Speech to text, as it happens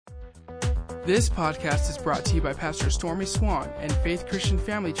This podcast is brought to you by Pastor Stormy Swann and Faith Christian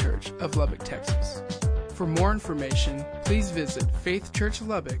Family Church of Lubbock, Texas. For more information, please visit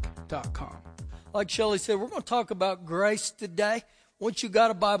faithchurchlubbock.com. Like Shelley said, we're going to talk about grace today. Once you got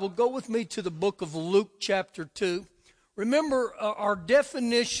a Bible, go with me to the book of Luke chapter 2. Remember, our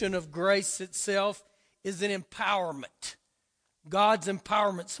definition of grace itself is an empowerment. God's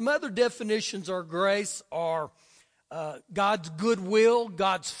empowerment. Some other definitions of grace are God's goodwill,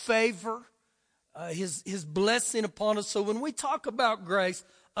 God's favor, His blessing upon us. So when we talk about grace,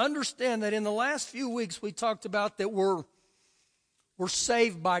 understand that in the last few weeks we talked about that we're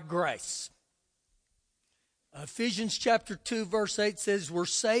saved by grace. Ephesians chapter 2 verse 8 says we're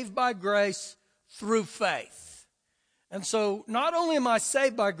saved by grace through faith. And so not only am I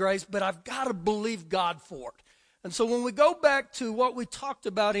saved by grace, but I've got to believe God for it. And so when we go back to what we talked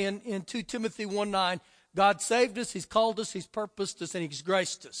about in 2 Timothy 1:9, God saved us, He's called us, He's purposed us, and He's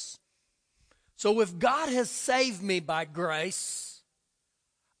graced us. So if God has saved me by grace,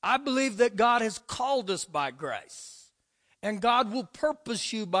 I believe that God has called us by grace. And God will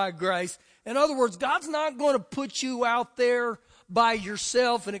purpose you by grace. In other words, God's not going to put you out there by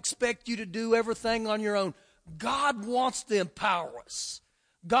yourself and expect you to do everything on your own. God wants to empower us.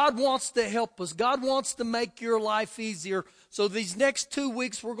 God wants to help us. God wants to make your life easier. So these next 2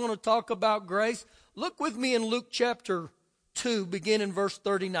 weeks we're going to talk about grace. Look with me in Luke chapter 2, begin in verse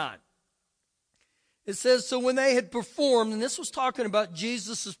 39. It says, so when they had performed, and this was talking about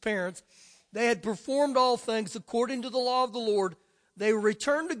Jesus' parents, they had performed all things according to the law of the Lord, they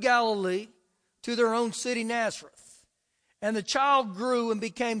returned to Galilee, to their own city Nazareth. And the child grew and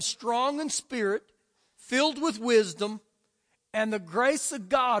became strong in spirit, filled with wisdom, and the grace of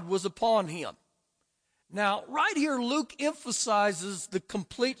God was upon him. Now, right here, Luke emphasizes the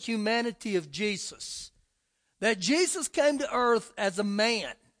complete humanity of Jesus. That Jesus came to earth as a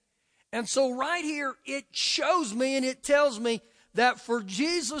man. And so right here, it shows me and it tells me that for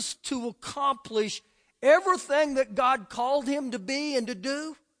Jesus to accomplish everything that God called him to be and to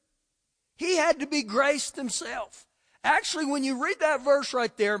do, he had to be graced himself. Actually, when you read that verse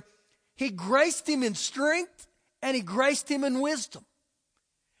right there, he graced him in strength and he graced him in wisdom.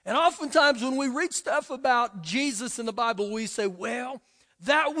 And oftentimes when we read stuff about Jesus in the Bible, we say, well,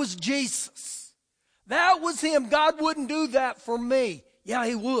 that was Jesus. That was him. God wouldn't do that for me. Yeah,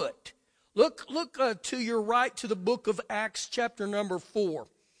 he would. Look to your right to the book of Acts chapter number 4.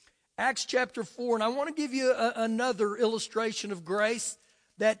 Acts chapter 4, and I want to give you another illustration of grace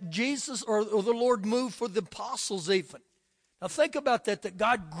that Jesus or the Lord moved for the apostles even. Now think about that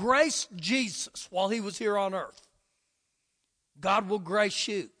God graced Jesus while he was here on earth. God will grace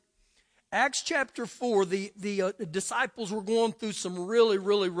you. Acts chapter 4, the disciples were going through some really,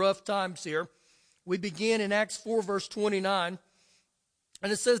 really rough times here. We begin in Acts 4, verse 29.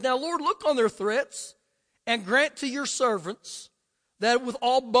 And it says, now, Lord, look on their threats and grant to your servants that with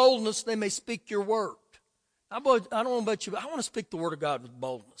all boldness they may speak your word. I don't know about you, but I want to speak the word of God with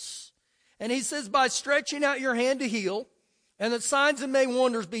boldness. And he says, by stretching out your hand to heal, and that signs and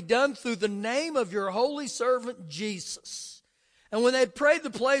wonders be done through the name of your holy servant Jesus. And when they had prayed, the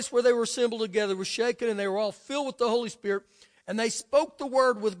place where they were assembled together was shaken, and they were all filled with the Holy Spirit, and they spoke the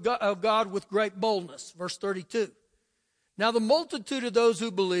word of God with great boldness. Verse 32. Now the multitude of those who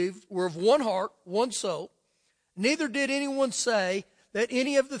believed were of one heart, one soul. Neither did anyone say that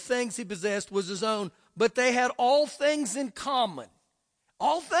any of the things he possessed was his own, but they had all things in common.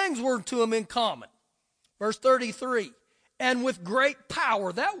 All things were to them in common. Verse 33. And with great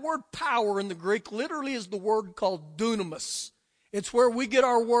power. That word power in the Greek literally is the word called dunamis. It's where we get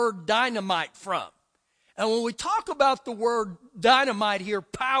our word dynamite from. And when we talk about the word dynamite here,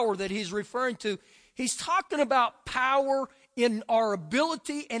 power that he's referring to, he's talking about power in our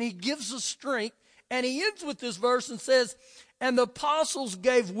ability, and he gives us strength. And he ends with this verse and says, and the apostles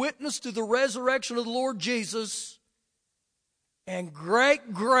gave witness to the resurrection of the Lord Jesus, and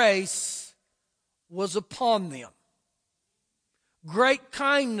great grace was upon them. Great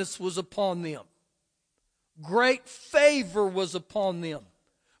kindness was upon them. Great favor was upon them.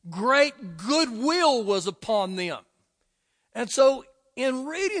 Great goodwill was upon them. And so in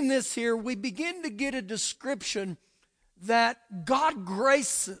reading this here, we begin to get a description that God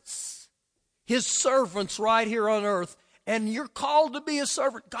graces his servants right here on earth. And you're called to be a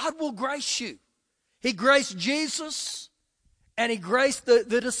servant. God will grace you. He graced Jesus and he graced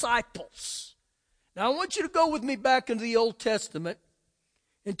the disciples. Now I want you to go with me back into the Old Testament,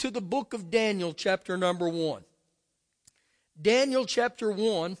 into the book of Daniel, chapter number 1. Daniel chapter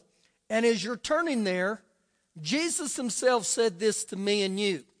 1, and as you're turning there, Jesus himself said this to me and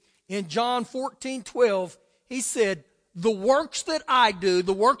you. In John 14:12, he said, the works that I do,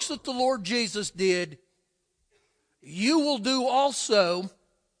 the works that the Lord Jesus did, you will do also,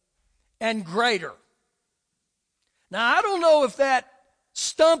 and greater. Now, I don't know if that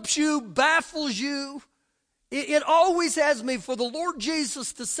stumps you, baffles you. It always has me for the Lord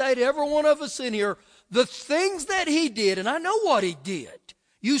Jesus to say to every one of us in here, the things that he did, and I know what he did.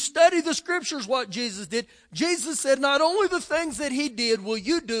 You study the scriptures, what Jesus did. Jesus said, not only the things that he did will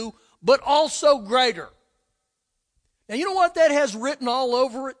you do, but also greater. Now, you know what that has written all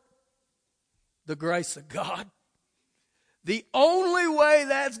over it? The grace of God. The only way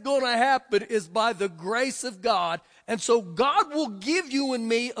that's going to happen is by the grace of God. And so God will give you and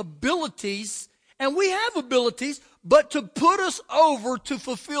me abilities, and we have abilities, but to put us over to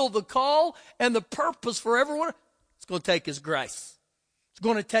fulfill the call and the purpose for everyone, it's going to take his grace. It's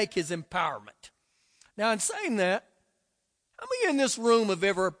going to take his empowerment. Now, in saying that, how many in this room have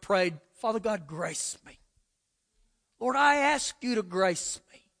ever prayed, Father God, grace me? Lord, I ask you to grace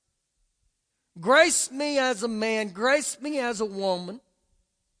me. Grace me as a man. Grace me as a woman.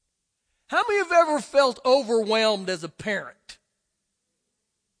 How many have ever felt overwhelmed as a parent?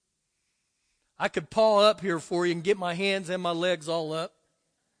 I could paw up here for you and get my hands and my legs all up.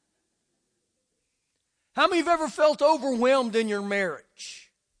 How many have ever felt overwhelmed in your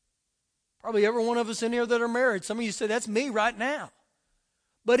marriage? Probably every one of us in here that are married. Some of you say, that's me right now.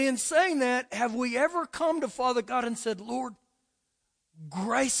 But in saying that, have we ever come to Father God and said, Lord,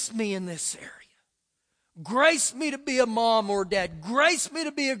 grace me in this area. Grace me to be a mom or a dad. Grace me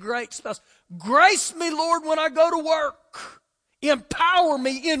to be a great spouse. Grace me, Lord, when I go to work. Empower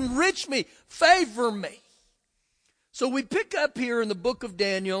me, enrich me, favor me. So we pick up here in the book of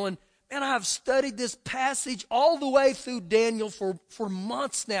Daniel, and I've studied this passage all the way through Daniel for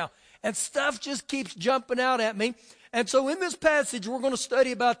months now. And stuff just keeps jumping out at me. And so in this passage, we're going to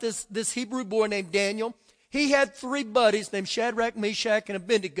study about this Hebrew boy named Daniel. He had 3 buddies named Shadrach, Meshach, and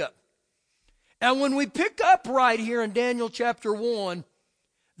Abednego. And when we pick up right here in Daniel chapter 1,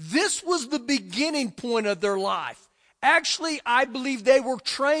 this was the beginning point of their life. Actually, I believe they were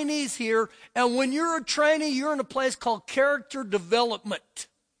trainees here. And when you're a trainee, you're in a place called character development.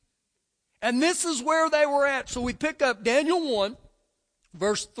 And this is where they were at. So we pick up Daniel 1,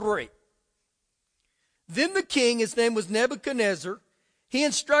 verse 3. Then the king, his name was Nebuchadnezzar, he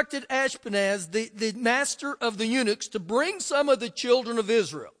instructed Ashpenaz, the master of the eunuchs, to bring some of the children of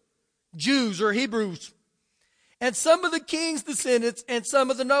Israel, Jews or Hebrews, and some of the king's descendants and some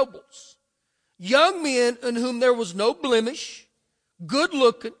of the nobles, young men in whom there was no blemish, good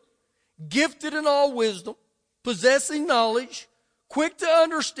looking, gifted in all wisdom, possessing knowledge, quick to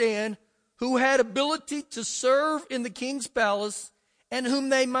understand, who had ability to serve in the king's palace, and whom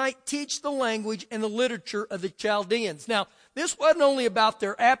they might teach the language and the literature of the Chaldeans. Now, this wasn't only about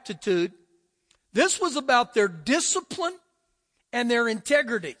their aptitude. This was about their discipline and their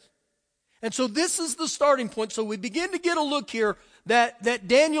integrity. And so this is the starting point. So we begin to get a look here that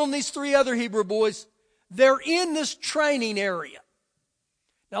Daniel and these 3 other Hebrew boys, they're in this training area.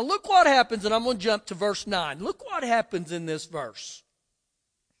 Now look what happens, and I'm going to jump to verse 9. Look what happens in this verse.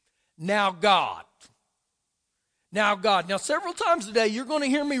 Now God. Now God. Now several times today you're going to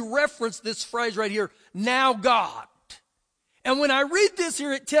hear me reference this phrase right here, now God. And when I read this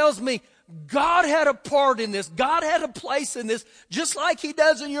here, it tells me God had a part in this. God had a place in this, just like he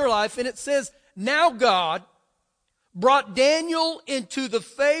does in your life. And it says, now God brought Daniel into the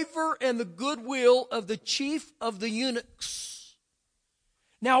favor and the goodwill of the chief of the eunuchs.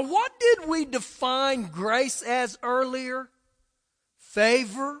 Now, what did we define grace as earlier?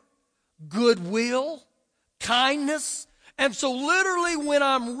 Favor, goodwill, kindness. And so literally when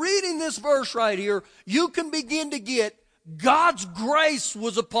I'm reading this verse right here, you can begin to get God's grace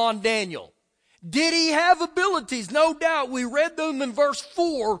was upon Daniel. Did he have abilities? No doubt. We read them in verse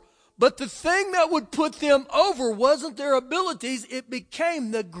 4. But the thing that would put them over wasn't their abilities. It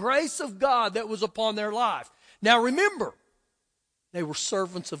became the grace of God that was upon their life. Now remember, they were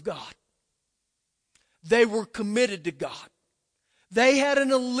servants of God. They were committed to God. They had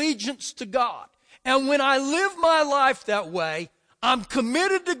an allegiance to God. And when I live my life that way, I'm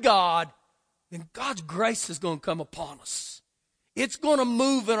committed to God, then God's grace is going to come upon us. It's going to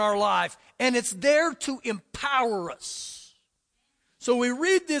move in our life, and it's there to empower us. So we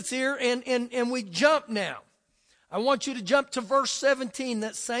read this here, and we jump now. I want you to jump to verse 17,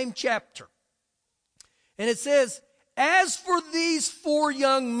 that same chapter. And it says, as for these 4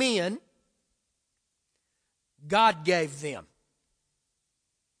 young men, God gave them.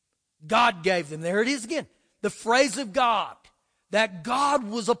 God gave them. There it is again. The phrase of God. That God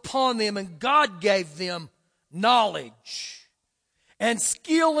was upon them and God gave them knowledge and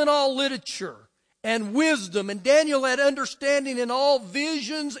skill in all literature and wisdom. And Daniel had understanding in all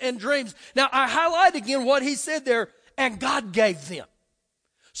visions and dreams. Now, I highlight again what he said there, and God gave them.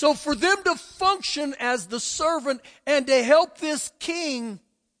 So for them to function as the servant and to help this king,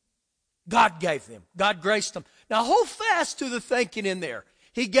 God gave them. God graced them. Now hold fast to the thinking in there.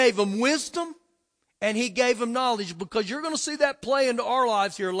 He gave them wisdom and he gave them knowledge, because you're going to see that play into our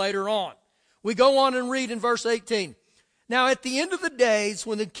lives here later on. We go on and read in verse 18. Now at the end of the days,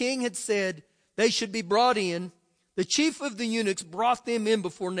 when the king had said they should be brought in, the chief of the eunuchs brought them in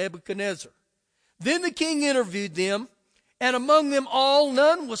before Nebuchadnezzar. Then the king interviewed them, and among them all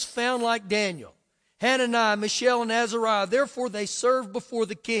none was found like Daniel, Hananiah, Mishael, and Azariah. Therefore they served before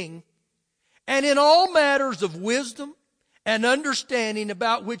the king. And in all matters of wisdom and understanding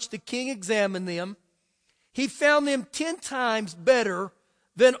about which the king examined them, he found them 10 times better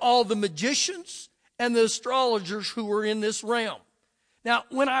than all the magicians and the astrologers who were in this realm. Now,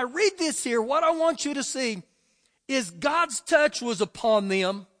 when I read this here, what I want you to see is God's touch was upon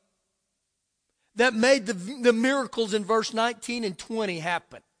them that made the miracles in verse 19 and 20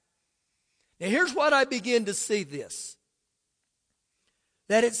 happen. Now, here's what I begin to see this.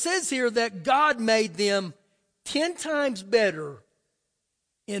 That it says here that God made them 10 times better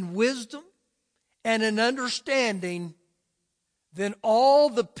in wisdom and in understanding than all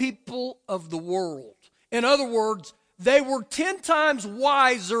the people of the world. In other words, they were 10 times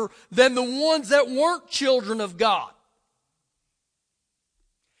wiser than the ones that weren't children of God.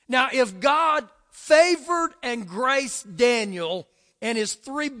 Now, if God favored and graced Daniel and his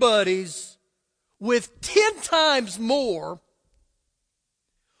 3 buddies with 10 times more,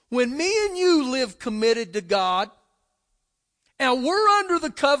 when me and you live committed to God, and we're under the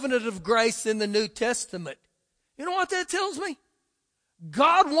covenant of grace in the New Testament, you know what that tells me?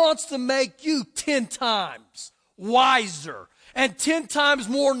 God wants to make you 10 times wiser and 10 times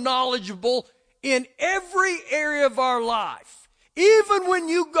more knowledgeable in every area of our life. Even when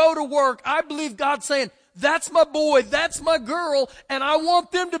you go to work, I believe God's saying, that's my boy, that's my girl, and I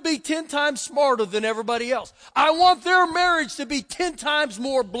want them to be 10 times smarter than everybody else. I want their marriage to be 10 times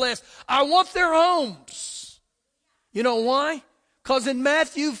more blessed. I want their homes. You know why? Because in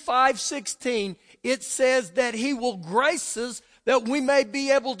Matthew 5:16, it says that he will grace us that we may be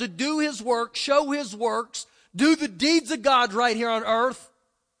able to do his work, show his works, do the deeds of God right here on earth,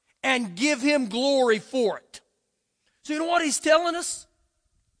 and give him glory for it. So you know what he's telling us?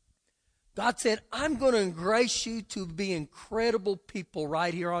 God said, I'm going to grace you to be incredible people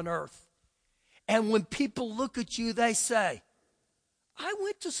right here on earth. And when people look at you, they say, I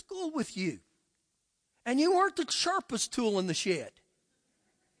went to school with you, and you weren't the sharpest tool in the shed.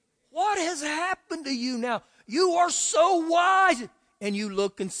 What has happened to you now? You are so wise. And you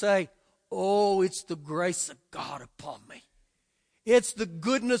look and say, oh, it's the grace of God upon me. It's the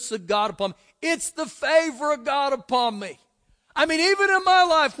goodness of God upon me. It's the favor of God upon me. I mean, even in my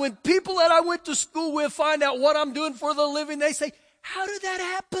life, when people that I went to school with find out what I'm doing for the living, they say, how did that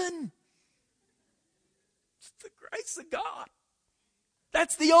happen? It's the grace of God.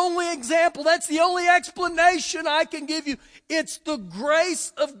 That's the only example. That's the only explanation I can give you. It's the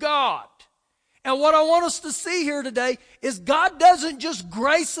grace of God. And what I want us to see here today is God doesn't just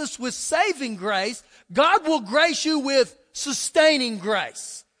grace us with saving grace. God will grace you with sustaining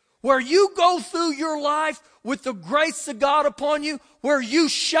grace. Where you go through your life with the grace of God upon you, where you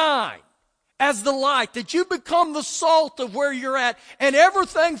shine as the light, that you become the salt of where you're at, and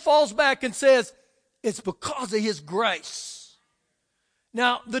everything falls back and says, it's because of his grace.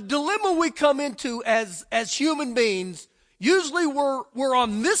 Now, the dilemma we come into as human beings, usually we're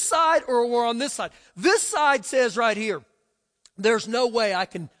on this side or we're on this side. This side says right here, there's no way I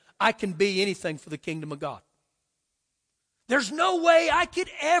can be anything for the kingdom of God. There's no way I could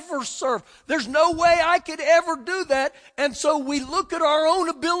ever serve. There's no way I could ever do that. And so we look at our own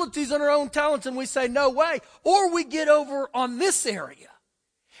abilities and our own talents and we say, no way. Or we get over on this area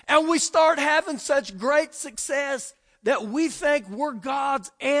and we start having such great success that we think we're God's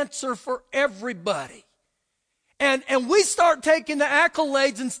answer for everybody. And we start taking the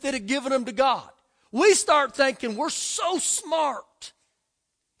accolades instead of giving them to God. We start thinking we're so smart.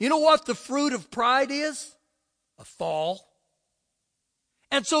 You know what the fruit of pride is? A fall.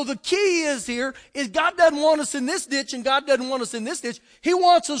 And so the key is here is God doesn't want us in this ditch and God doesn't want us in this ditch. He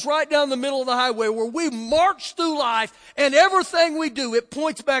wants us right down the middle of the highway where we march through life and everything we do, it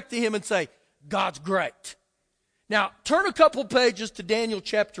points back to him and say, God's great. Now, turn a couple pages to Daniel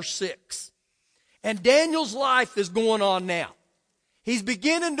chapter 6. And Daniel's life is going on now. He's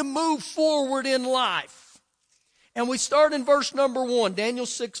beginning to move forward in life. And we start in verse number 1, Daniel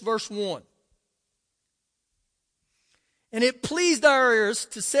 6 verse 1. And it pleased Darius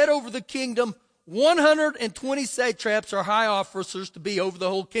to set over the kingdom 120 satraps or high officers to be over the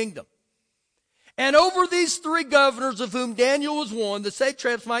whole kingdom. And over these 3 governors, of whom Daniel was one, the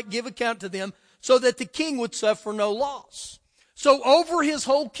satraps might give account to them, so that the king would suffer no loss. So over his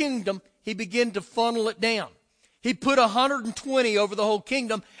whole kingdom, he began to funnel it down. He put 120 over the whole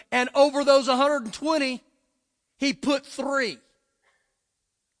kingdom, and over those 120, he put 3.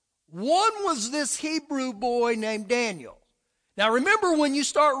 One was this Hebrew boy named Daniel. Now remember, when you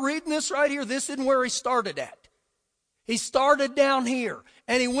start reading this right here, this isn't where he started at. He started down here,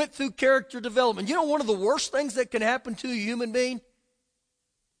 and he went through character development. You know, one of the worst things that can happen to a human being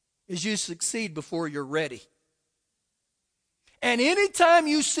is you succeed before you're ready. And anytime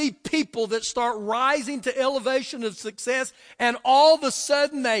you see people that start rising to elevation of success, and all of a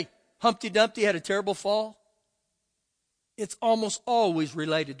sudden Humpty Dumpty had a terrible fall, it's almost always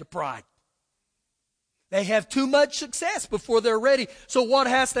related to pride. They have too much success before they're ready. So what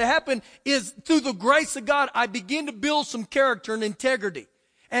has to happen is, through the grace of God, I begin to build some character and integrity.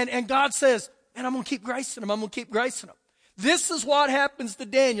 And God says, and I'm going to keep gracing them. I'm going to keep gracing them. This is what happens to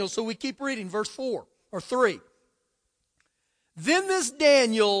Daniel. So we keep reading verse 4 or 3. Then this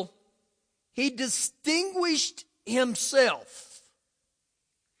Daniel, he distinguished himself.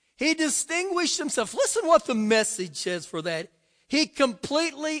 He distinguished himself. Listen what the Message says for that. He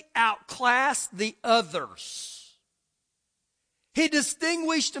completely outclassed the others. He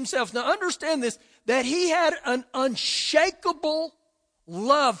distinguished himself. Now understand this, that he had an unshakable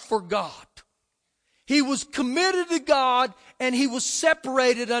love for God. He was committed to God, and he was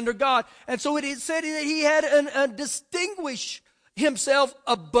separated under God. And so it said that he had distinguished himself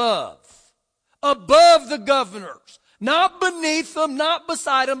above the governors. Not beneath them, not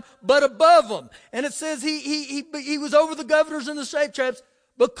beside them, but above them. And it says he was over the governors and the satraps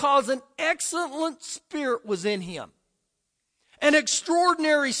because an excellent spirit was in him. An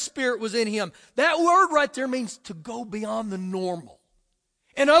extraordinary spirit was in him. That word right there means to go beyond the normal.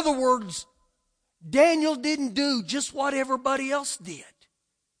 In other words, Daniel didn't do just what everybody else did.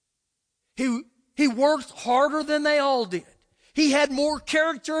 He worked harder than they all did. He had more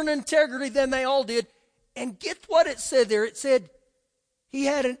character and integrity than they all did. And get what it said there. It said he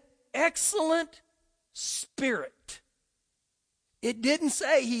had an excellent spirit. It didn't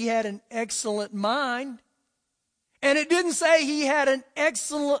say he had an excellent mind. And it didn't say he had an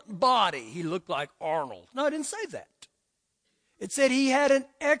excellent body. He looked like Arnold. No, it didn't say that. It said he had an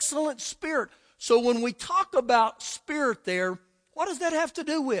excellent spirit. So when we talk about spirit there, what does that have to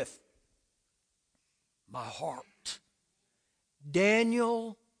do with? My heart.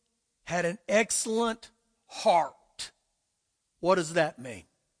 Daniel had an excellent heart. What does that mean?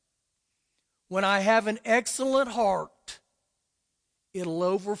 When I have an excellent heart, it'll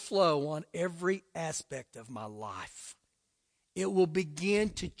overflow on every aspect of my life. It will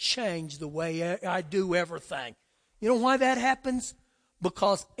begin to change the way I do everything. You know why that happens?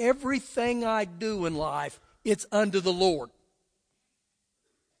 Because everything I do in life, it's unto the Lord.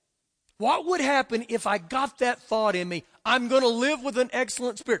 What would happen if I got that thought in me? I'm going to live with an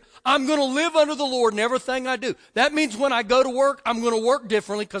excellent spirit. I'm going to live under the Lord in everything I do. That means when I go to work, I'm going to work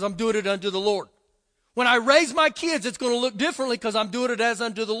differently because I'm doing it unto the Lord. When I raise my kids, it's going to look differently because I'm doing it as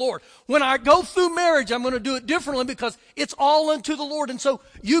unto the Lord. When I go through marriage, I'm going to do it differently because it's all unto the Lord. And so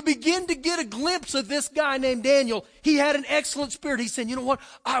you begin to get a glimpse of this guy named Daniel. He had an excellent spirit. He said, you know what?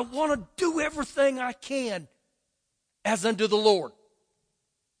 I want to do everything I can as unto the Lord.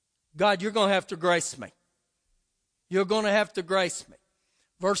 God, you're going to have to grace me. You're going to have to grace me.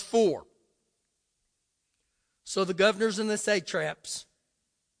 Verse 4. So the governors and the satraps,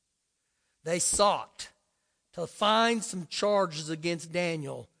 they sought to find some charges against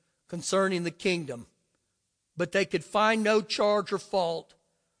Daniel concerning the kingdom, but they could find no charge or fault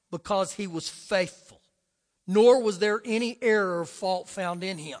because he was faithful, nor was there any error or fault found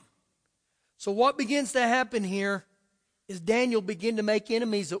in him. So what begins to happen here is Daniel began to make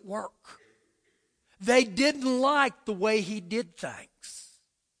enemies at work. They didn't like the way he did things.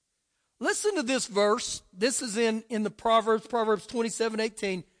 Listen to this verse. This is in the Proverbs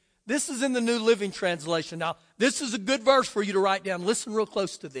 27:18. This is in the New Living Translation. Now, this is a good verse for you to write down. Listen real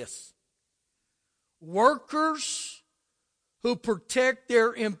close to this. Workers who protect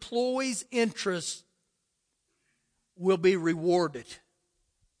their employees' interests will be rewarded.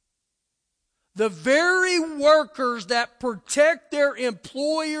 The very workers that protect their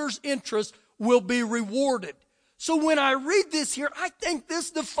employer's interests will be rewarded. So when I read this here, I think this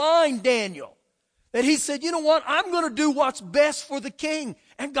defined Daniel. That he said, you know what, I'm going to do what's best for the king.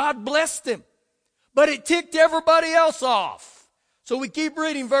 And God blessed him. But it ticked everybody else off. So we keep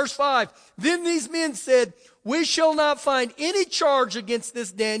reading verse 5. Then these men said, we shall not find any charge against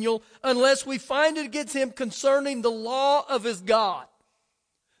this Daniel unless we find it against him concerning the law of his God.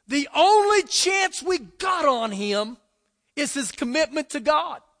 The only chance we got on him is his commitment to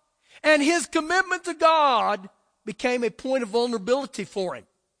God. And his commitment to God became a point of vulnerability for him.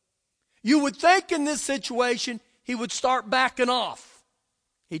 You would think in this situation he would start backing off.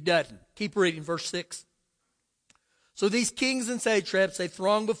 He doesn't. Keep reading verse 6. So these kings and satraps, they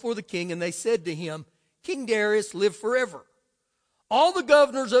thronged before the king, and they said to him, King Darius, live forever. All the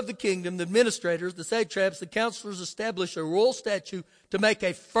governors of the kingdom, the administrators, the satraps, the counselors established a royal statute to make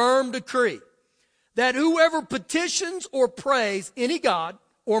a firm decree that whoever petitions or prays any god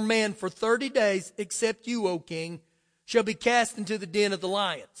or man for 30 days, except you, O king, shall be cast into the den of the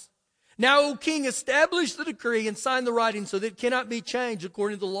lions. Now, O king, establish the decree and sign the writing so that it cannot be changed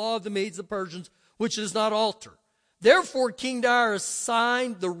according to the law of the Medes and Persians, which does not alter. Therefore, King Darius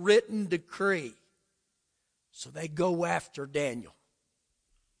signed the written decree. So they go after Daniel.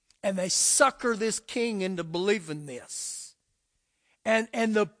 And they sucker this king into believing this. And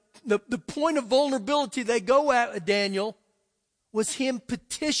the point of vulnerability they go at Daniel was him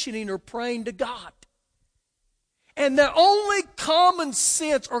petitioning or praying to God. And the only common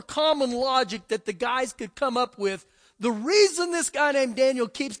sense or common logic that the guys could come up with, the reason this guy named Daniel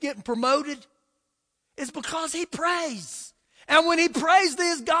keeps getting promoted is because he prays. And when he prays to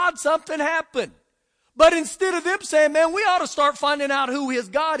his God, something happened. But instead of them saying, man, we ought to start finding out who his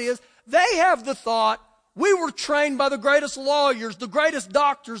God is, they have the thought, we were trained by the greatest lawyers, the greatest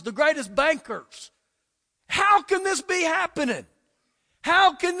doctors, the greatest bankers. How can this be happening?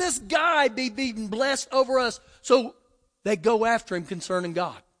 How can this guy be being blessed over us? So they go after him concerning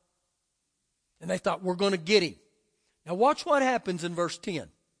God. And they thought, we're going to get him. Now watch what happens in verse 10.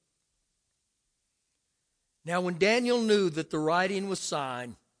 Now when Daniel knew that the writing was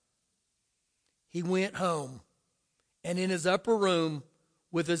signed, he went home, and in his upper room,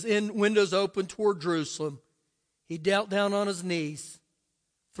 with his windows open toward Jerusalem, he knelt down on his knees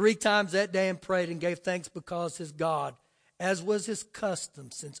 3 times that day and prayed and gave thanks because his God, as was his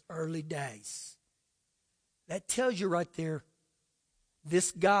custom since early days. That tells you right there,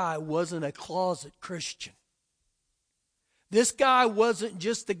 this guy wasn't a closet Christian. This guy wasn't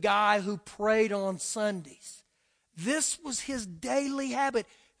just the guy who prayed on Sundays. This was his daily habit.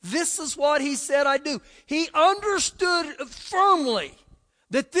 This is what he said, I do. He understood firmly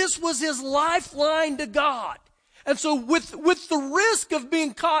that this was his lifeline to God. And so with the risk of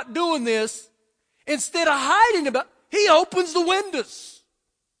being caught doing this, instead of hiding about it, he opens the windows.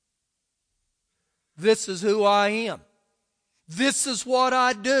 This is who I am. This is what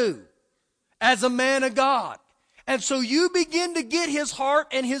I do as a man of God. And so you begin to get his heart,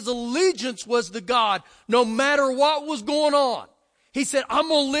 and his allegiance was to God no matter what was going on. He said, I'm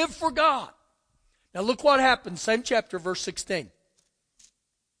going to live for God. Now look what happened. Same chapter, verse 16.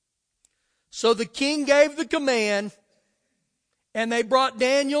 So the king gave the command, and they brought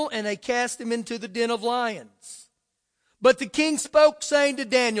Daniel, and they cast him into the den of lions. But the king spoke, saying to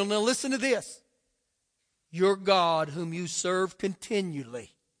Daniel, now listen to this. Your God, whom you serve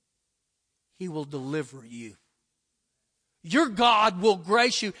continually, he will deliver you. Your God will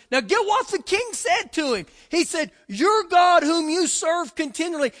grace you. Now get what the king said to him. He said, your God whom you serve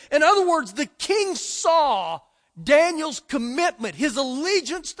continually. In other words, the king saw Daniel's commitment, his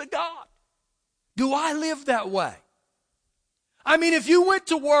allegiance to God. Do I live that way? I mean, if you went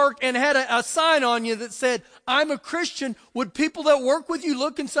to work and had a sign on you that said, I'm a Christian, would people that work with you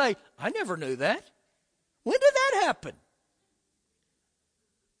look and say, I never knew that? When did that happen?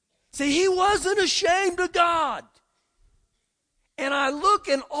 See, he wasn't ashamed of God. And I look,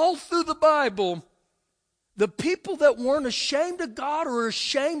 and all through the Bible, the people that weren't ashamed of God or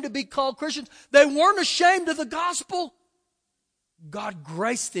ashamed to be called Christians, they weren't ashamed of the gospel. God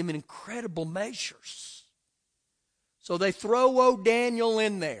graced them in incredible measures. So they throw old Daniel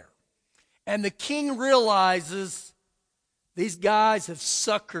in there. And the king realizes, these guys have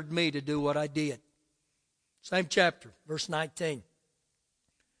suckered me to do what I did. Same chapter, verse 19.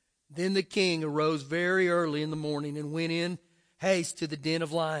 Then the king arose very early in the morning and went in haste to the den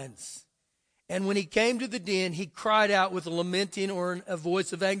of lions. And when he came to the den, he cried out with a lamenting or a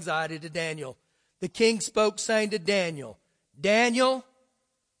voice of anxiety to Daniel. The king spoke, saying to Daniel, Daniel,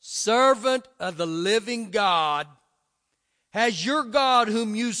 servant of the living God, has your God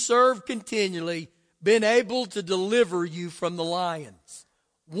whom you serve continually been able to deliver you from the lions?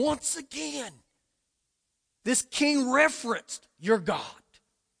 Once again, this king referenced your God.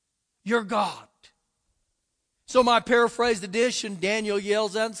 Your God. So my paraphrased edition, Daniel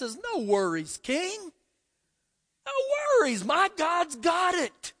yells out and says, no worries, king. No worries. My God's got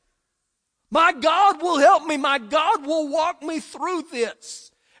it. My God will help me. My God will walk me through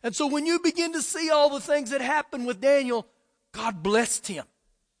this. And so when you begin to see all the things that happened with Daniel, God blessed him.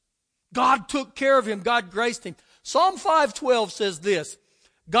 God took care of him. God graced him. Psalm 5:12 says this,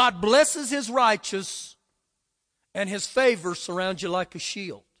 God blesses his righteous, and his favor surrounds you like a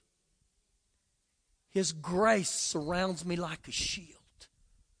shield. His grace surrounds me like a shield.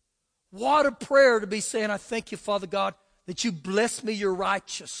 What a prayer to be saying, I thank you, Father God, that you bless me, you're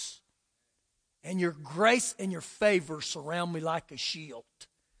righteous. And your grace and your favor surround me like a shield.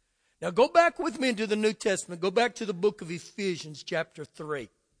 Now go back with me into the New Testament. Go back to the book of Ephesians chapter 3.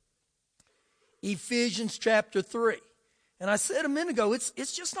 Ephesians chapter 3. And I said a minute ago, it's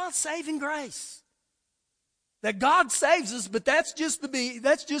just not saving grace. That God saves us, but that's just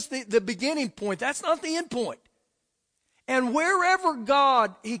the beginning point. That's not the end point. And wherever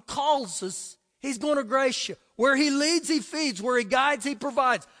God, He calls us, He's going to grace you. Where He leads, He feeds. Where He guides, He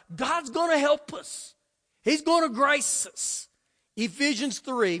provides. God's going to help us. He's going to grace us. Ephesians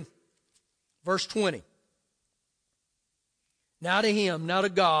 3, verse 20. Now to Him, now to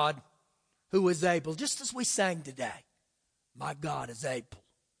God, who is able, just as we sang today, my God is able.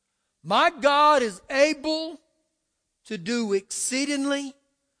 My God is able to do exceedingly,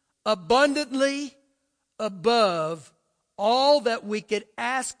 abundantly, above all that we could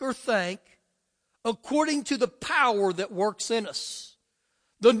ask or think, according to the power that works in us.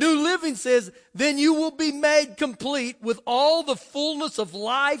 The New Living says, then you will be made complete with all the fullness of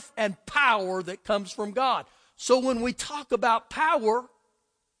life and power that comes from God. So when we talk about power,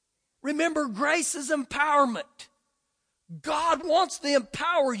 remember, grace is empowerment. God wants to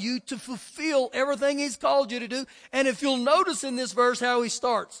empower you to fulfill everything He's called you to do. And if you'll notice in this verse how He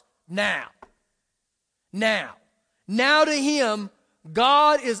starts, now. Now to Him,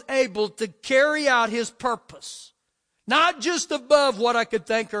 God is able to carry out His purpose. Not just above what I could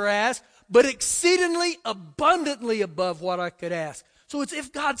think or ask, but exceedingly abundantly above what I could ask. So it's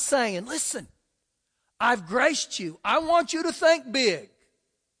if God's saying, listen, I've graced you. I want you to think big.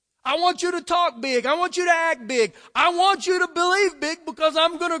 I want you to talk big. I want you to act big. I want you to believe big because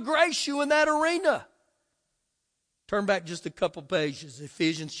I'm going to grace you in that arena. Turn back just a couple pages.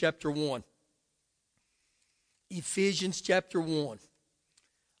 Ephesians chapter 1. Ephesians chapter 1.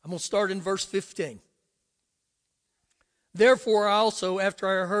 I'm going to start in verse 15. Therefore I also, after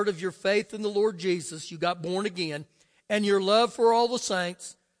I heard of your faith in the Lord Jesus, you got born again, and your love for all the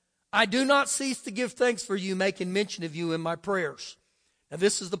saints, I do not cease to give thanks for you, making mention of you in my prayers. Now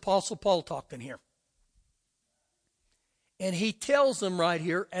this is the Apostle Paul talking here. And he tells them right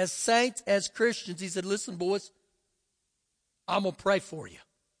here, as saints, as Christians, he said, listen boys, I'm going to pray for you.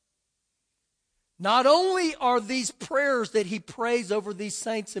 Not only are these prayers that he prays over these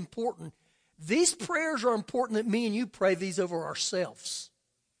saints important, these prayers are important that me and you pray these over ourselves.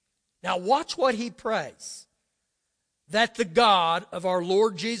 Now watch what he prays. That the God of our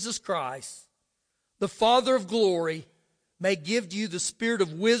Lord Jesus Christ, the Father of glory, may give to you the spirit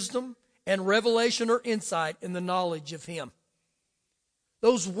of wisdom and revelation or insight in the knowledge of Him.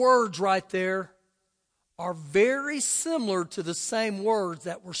 Those words right there are very similar to the same words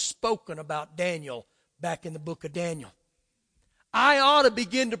that were spoken about Daniel back in the book of Daniel. I ought to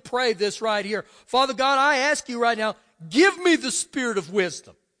begin to pray this right here. Father God, I ask you right now, give me the spirit of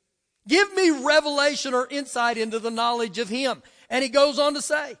wisdom. Give me revelation or insight into the knowledge of Him. And he goes on to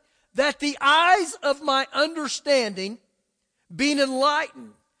say, that the eyes of my understanding being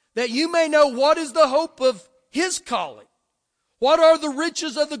enlightened, that you may know what is the hope of His calling. What are the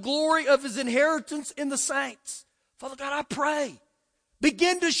riches of the glory of His inheritance in the saints? Father God, I pray.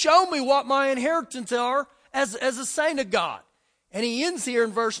 Begin to show me what my inheritance are as a saint of God. And he ends here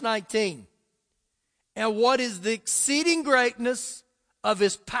in verse 19. And what is the exceeding greatness of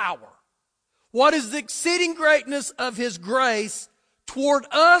His power? What is the exceeding greatness of His grace toward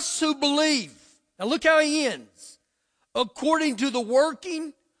us who believe? Now look how he ends. According to the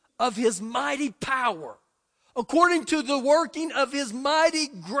working of His mighty power. According to the working of His mighty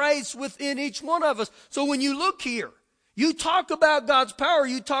grace within each one of us. So when you look here, you talk about God's power,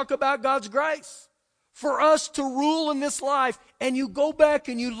 you talk about God's grace. For us to rule in this life, and you go back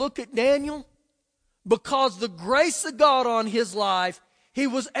and you look at Daniel, because the grace of God on his life, he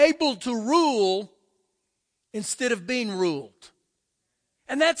was able to rule instead of being ruled.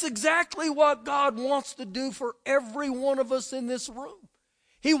 And that's exactly what God wants to do for every one of us in this room.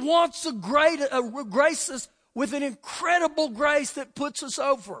 He wants to grace us with an incredible grace that puts us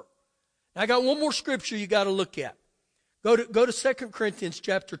over. Now, I got one more scripture you got to look at. Go to 2 Corinthians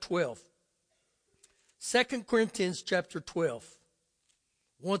chapter 12. 2 Corinthians chapter 12.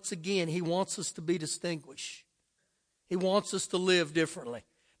 Once again, he wants us to be distinguished. He wants us to live differently.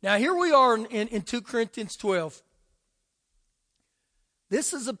 Now here we are in 2 Corinthians 12.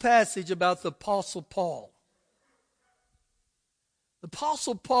 This is a passage about the Apostle Paul. The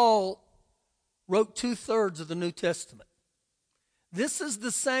Apostle Paul wrote 2/3 of the New Testament. This is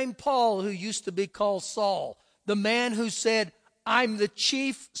the same Paul who used to be called Saul, the man who said, I'm the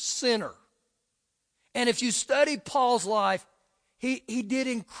chief sinner. And if you study Paul's life, he did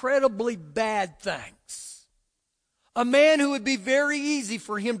incredibly bad things. A man who would be very easy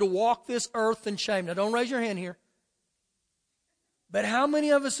for him to walk this earth in shame. Now don't raise your hand here. But how many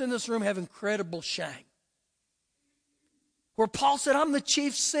of us in this room have incredible shame? Where Paul said, I'm the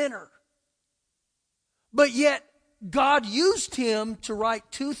chief sinner. But yet, God used him to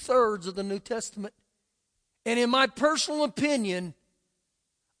write 2/3 of the New Testament. And in my personal opinion,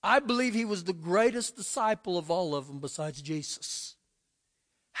 I believe he was the greatest disciple of all of them besides Jesus.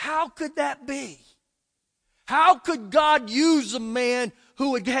 How could that be? How could God use a man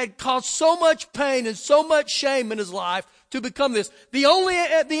who had caused so much pain and so much shame in his life to become this? The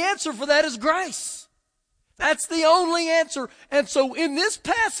answer for that is grace. That's the only answer. And so in this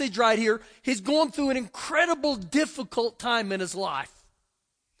passage right here, he's going through an incredible, difficult time in his life.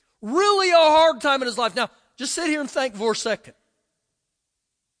 Really a hard time in his life. Now, just sit here and think for a second.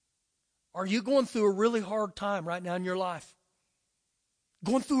 Are you going through a really hard time right now in your life?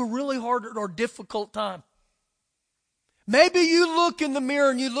 Going through a really hard or difficult time? Maybe you look in the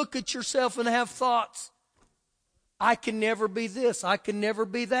mirror and you look at yourself and have thoughts. I can never be this. I can never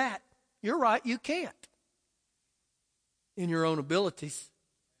be that. You're right, you can't. In your own abilities.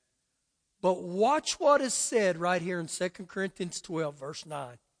 But watch what is said right here in 2 Corinthians 12, verse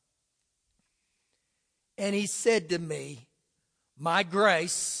 9. And he said to me, my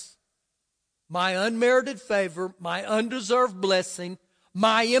grace, my unmerited favor, my undeserved blessing,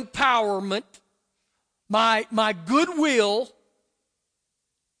 my empowerment, my goodwill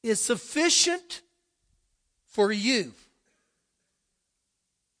is sufficient for you.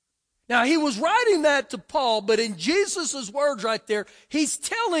 Now, he was writing that to Paul, but in Jesus' words right there, he's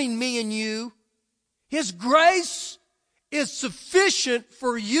telling me and you, his grace is sufficient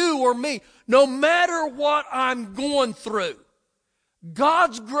for you or me, no matter what I'm going through.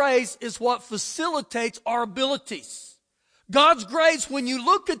 God's grace is what facilitates our abilities. God's grace, when you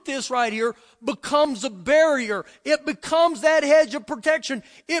look at this right here, becomes a barrier. It becomes that hedge of protection.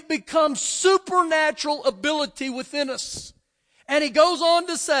 It becomes supernatural ability within us. And he goes on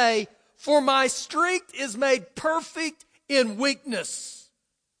to say, for my strength is made perfect in weakness.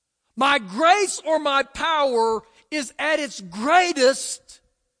 My grace or my power is at its greatest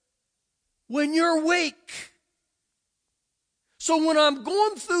when you're weak. So when I'm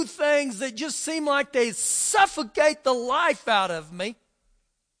going through things that just seem like they suffocate the life out of me,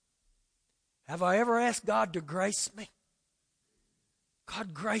 have I ever asked God to grace me?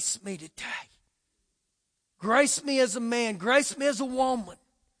 God, grace me today. Grace me as a man. Grace me as a woman.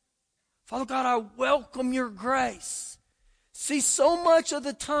 Father God, I welcome your grace. See, so much of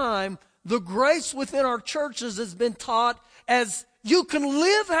the time, the grace within our churches has been taught as you can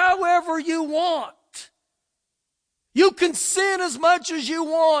live however you want. You can sin as much as you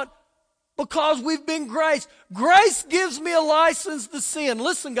want because we've been graced. Grace gives me a license to sin.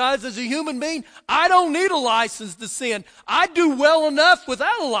 Listen, guys, as a human being, I don't need a license to sin. I do well enough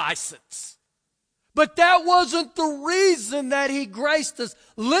without a license. But that wasn't the reason that he graced us.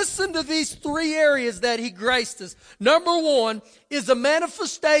 Listen to these 3 areas that he graced us. Number 1 is a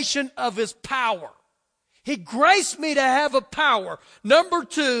manifestation of his power. He graced me to have a power. Number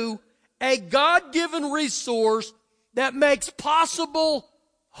 2, a God-given resource that makes possible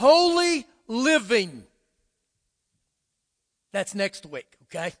holy living. That's next week,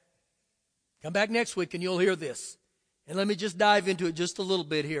 okay? Come back next week and you'll hear this. And let me just dive into it just a little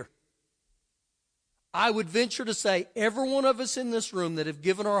bit here. I would venture to say every one of us in this room that have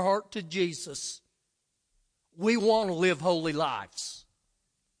given our heart to Jesus, we want to live holy lives.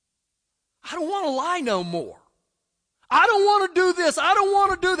 I don't want to lie no more. I don't want to do this. I don't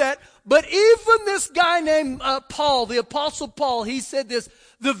want to do that. But even this guy named Paul, the Apostle Paul, he said this,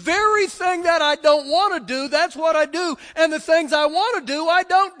 the very thing that I don't want to do, that's what I do. And the things I want to do, I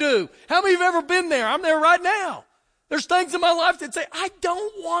don't do. How many of you have ever been there? I'm there right now. There's things in my life that say, I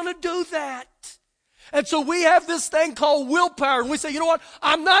don't want to do that. And so we have this thing called willpower. And we say, you know what?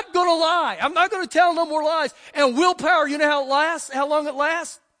 I'm not going to lie. I'm not going to tell no more lies. And willpower, you know how it lasts? How long it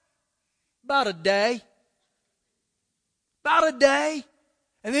lasts? About a day. About a day.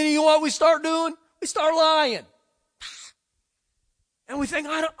 And then you know what we start doing? We start lying. And we think,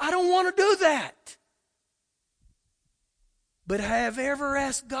 I don't want to do that. But have you ever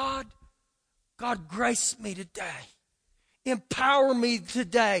asked God, God, grace me today. Empower me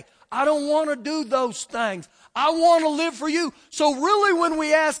today. I don't want to do those things. I want to live for you. So really, when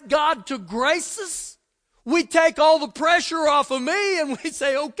we ask God to grace us, we take all the pressure off of me and we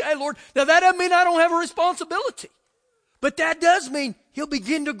say, okay, Lord. Now, that doesn't mean I don't have a responsibility. But that does mean He'll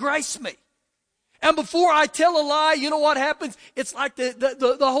begin to grace me. And before I tell a lie, you know what happens? It's like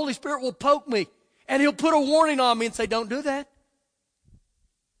the Holy Spirit will poke me. And He'll put a warning on me and say, don't do that.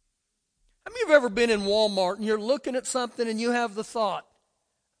 How many of you have ever been in Walmart and you're looking at something and you have the thought,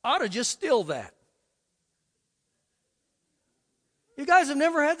 I ought to just steal that? You guys have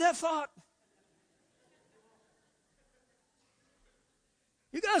never had that thought?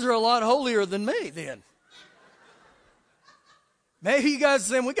 You guys are a lot holier than me then. Maybe you guys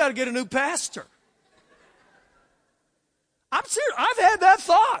are saying, we got to get a new pastor. I'm serious. I've had that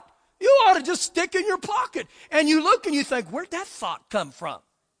thought. You ought to just stick in your pocket. And you look and you think, where'd that thought come from?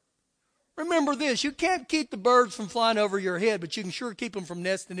 Remember this, you can't keep the birds from flying over your head, but you can sure keep them from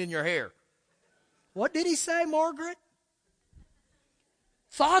nesting in your hair. What did he say, Margaret?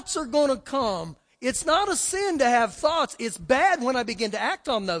 Thoughts are going to come. It's not a sin to have thoughts. It's bad when I begin to act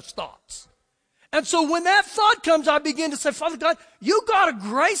on those thoughts. And so when that thought comes, I begin to say, Father God, you got to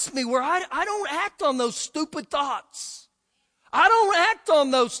grace me where I don't act on those stupid thoughts. I don't act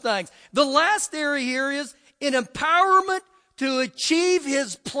on those things. The last area here is an empowerment to achieve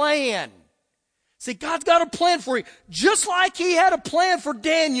His plan. See, God's got a plan for you, just like He had a plan for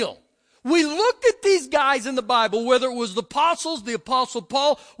Daniel. We look at these guys in the Bible, whether it was the apostles, the Apostle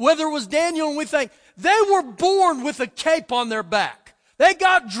Paul, whether it was Daniel, and we think they were born with a cape on their back. They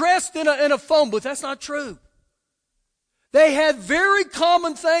got dressed in a phone booth. That's not true. They had very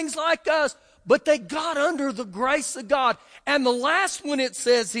common things like us, but they got under the grace of God. And the last one it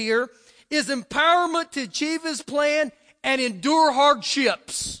says here is empowerment to achieve His plan and endure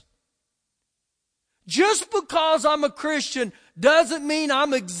hardships. Just because I'm a Christian doesn't mean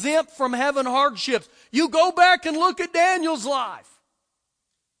I'm exempt from having hardships. You go back and look at Daniel's life.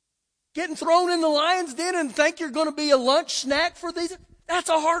 Getting thrown in the lion's den and think you're going to be a lunch snack for these, that's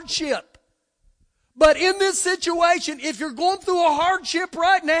a hardship. But in this situation, if you're going through a hardship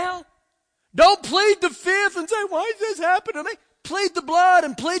right now, don't plead the fifth and say, why is this happening to me? Plead the blood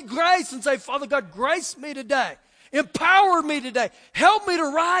and plead grace and say, Father God, grace me today. Empower me today. Help me to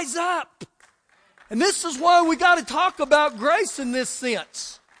rise up. And this is why we got to talk about grace in this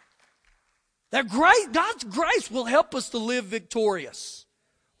sense. That grace, God's grace will help us to live victorious.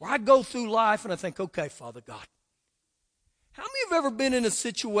 Where I go through life and I think, okay, Father God. How many have ever been in a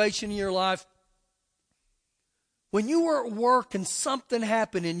situation in your life when you were at work and something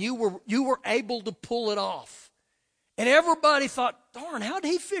happened and you were able to pull it off? And everybody thought, darn, how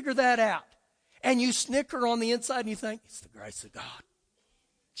did he figure that out? And you snicker on the inside and you think, it's the grace of God.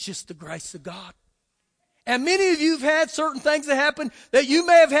 It's just the grace of God. And many of you have had certain things that happen that you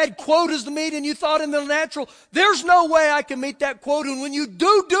may have had quotas to meet and you thought in the natural, there's no way I can meet that quota. And when you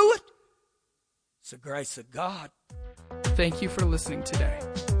do it, it's the grace of God. Thank you for listening today.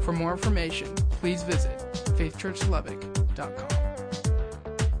 For more information, please visit faithchurchlubbock.com.